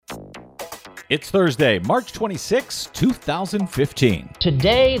It's Thursday, March 26, 2015.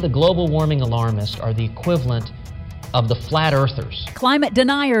 Today, the global warming alarmists are the equivalent of the flat earthers. Climate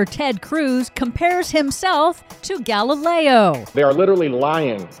denier Ted Cruz compares himself to Galileo. They are literally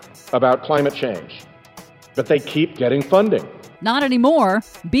lying about climate change, but they keep getting funding. Not anymore.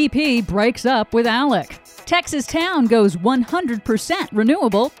 BP breaks up with ALEC. Texas town goes 100%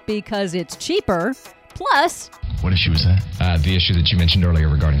 renewable because it's cheaper. Plus, what issue was that? The issue that you mentioned earlier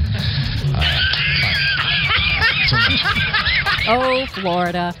regarding... oh,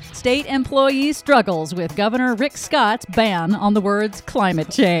 Florida. State employee struggles with Governor Rick Scott's ban on the words climate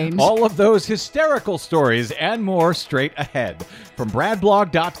change. All of those hysterical stories and more straight ahead. From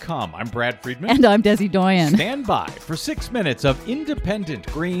BradBlog.com, I'm Brad Friedman. And I'm Desi Doyen. Stand by for 6 minutes of independent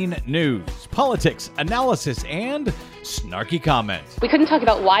green news, politics, analysis, and snarky comments. We couldn't talk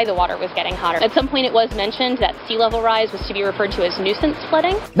about why the water was getting hotter. At some point it was mentioned that sea level rise was to be referred to as nuisance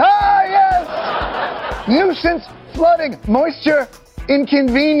flooding. Ah, yes! Nuisance flooding, moisture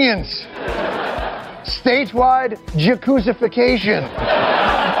inconvenience, statewide jacuzzification.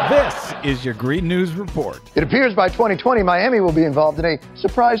 This is your Green News Report. It appears by 2020, Miami will be involved in a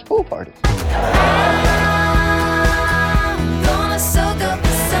surprise pool party.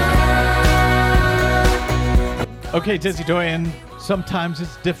 Okay, Desi Doyen, sometimes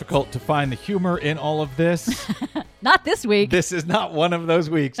it's difficult to find the humor in all of this. Not this week. This is not one of those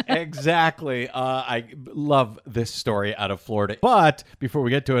weeks. Exactly. I love this story out of Florida. But before we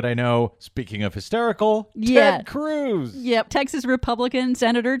get to it, I know, speaking of hysterical, Ted Cruz. Yep, Texas Republican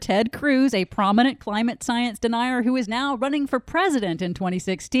Senator Ted Cruz, a prominent climate science denier who is now running for president in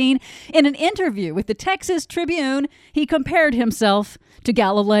 2016. In an interview with the Texas Tribune, he compared himself to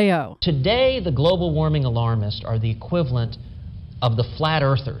Galileo. Today, the global warming alarmists are the equivalent of the flat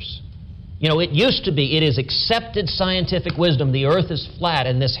earthers. You know, it used to be, it is accepted scientific wisdom, the earth is flat,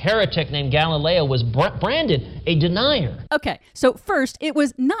 and this heretic named Galileo was branded a denier. Okay, so first, it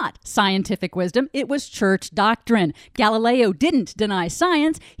was not scientific wisdom, it was church doctrine. Galileo didn't deny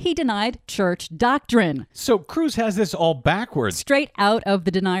science, he denied church doctrine. So Cruz has this all backwards. Straight out of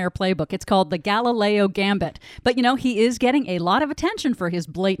the denier playbook. It's called the Galileo Gambit. But, you know, he is getting a lot of attention for his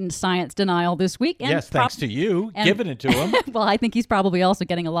blatant science denial this week. And yes, thanks to you, giving it to him. Well, I think he's probably also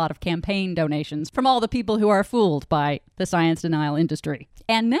getting a lot of campaign donations from all the people who are fooled by the science denial industry.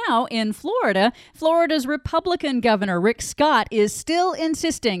 And now in Florida, Florida's Republican Governor Rick Scott is still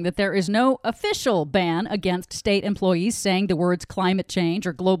insisting that there is no official ban against state employees saying the words climate change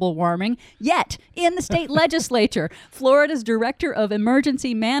or global warming. Yet, in the state legislature, Florida's Director of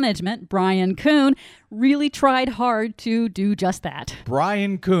Emergency Management, Brian Kuhn, really tried hard to do just that.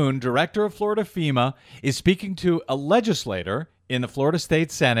 Brian Kuhn, Director of Florida FEMA, is speaking to a legislator in the Florida State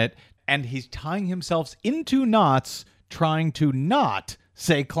Senate, and he's tying himself into knots trying to not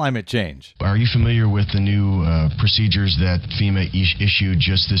say climate change. Are you familiar with the new procedures that FEMA issued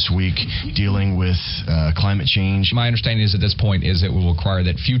just this week dealing with climate change? My understanding is at this point is it will require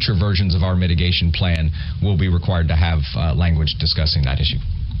that future versions of our mitigation plan will be required to have language discussing that issue.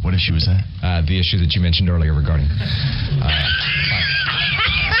 What issue is that? The issue that you mentioned earlier regarding...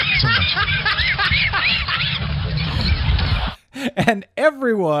 so much. And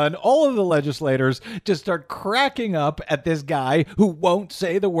everyone, all of the legislators, just start cracking up at this guy who won't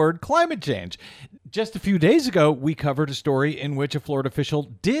say the word climate change. Just a few days ago, we covered a story in which a Florida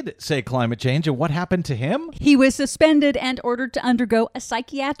official did say climate change, and what happened to him? He was suspended and ordered to undergo a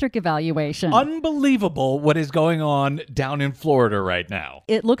psychiatric evaluation. Unbelievable what is going on down in Florida right now.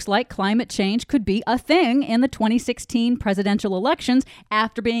 It looks like climate change could be a thing in the 2016 presidential elections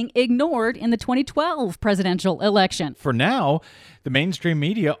after being ignored in the 2012 presidential election. For now, the mainstream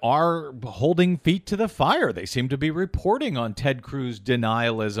media are holding feet to the fire. They seem to be reporting on Ted Cruz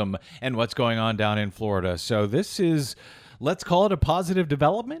denialism and what's going on down in Florida. So this is, let's call it a positive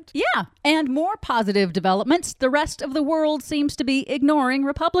development? Yeah, and more positive developments. The rest of the world seems to be ignoring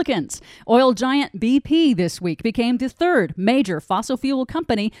Republicans. Oil giant BP this week became the third major fossil fuel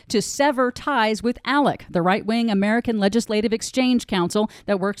company to sever ties with ALEC, the right-wing American Legislative Exchange Council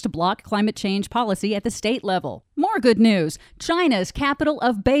that works to block climate change policy at the state level. More good news. China's capital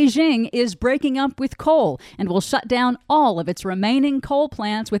of Beijing is breaking up with coal and will shut down all of its remaining coal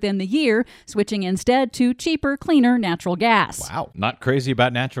plants within the year, switching instead to cheaper, cleaner natural gas. Wow, not crazy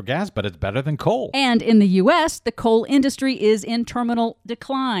about natural gas, but it's better than coal. And in the U.S., the coal industry is in terminal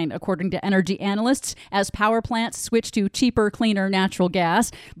decline, according to energy analysts, as power plants switch to cheaper, cleaner natural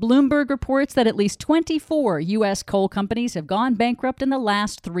gas. Bloomberg reports that at least 24 U.S. coal companies have gone bankrupt in the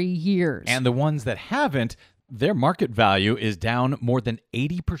last 3 years. And the ones that haven't, Their market value is down more than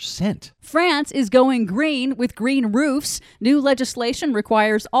 80%. France is going green with green roofs. New legislation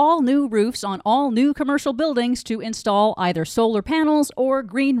requires all new roofs on all new commercial buildings to install either solar panels or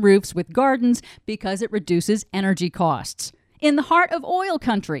green roofs with gardens because it reduces energy costs. In the heart of oil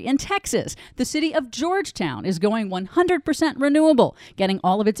country, in Texas, the city of Georgetown is going 100% renewable, getting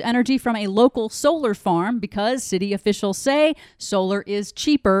all of its energy from a local solar farm because city officials say solar is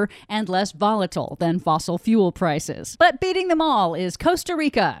cheaper and less volatile than fossil fuel prices. But beating them all is Costa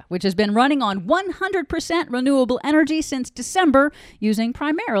Rica, which has been running on 100% renewable energy since December, using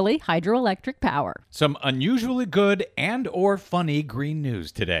primarily hydroelectric power. Some unusually good and or funny green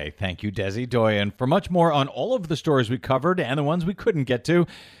news today. Thank you, Desi Doyen. For much more on all of the stories we covered and the ones we couldn't get to,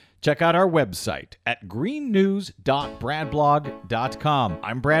 check out our website at greennews.bradblog.com.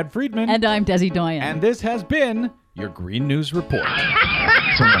 I'm Brad Friedman. And I'm Desi Doyen. And this has been your Green News Report. So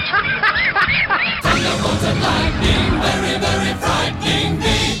much. Thunderbolts and lightning, very, very frightening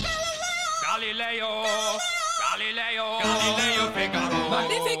me. Galileo, Galileo, Galileo Figaro.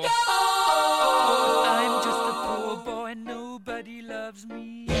 Magnifico! I'm just a poor boy, nobody loves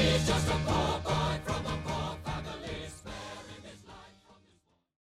me. He's just a poor boy from the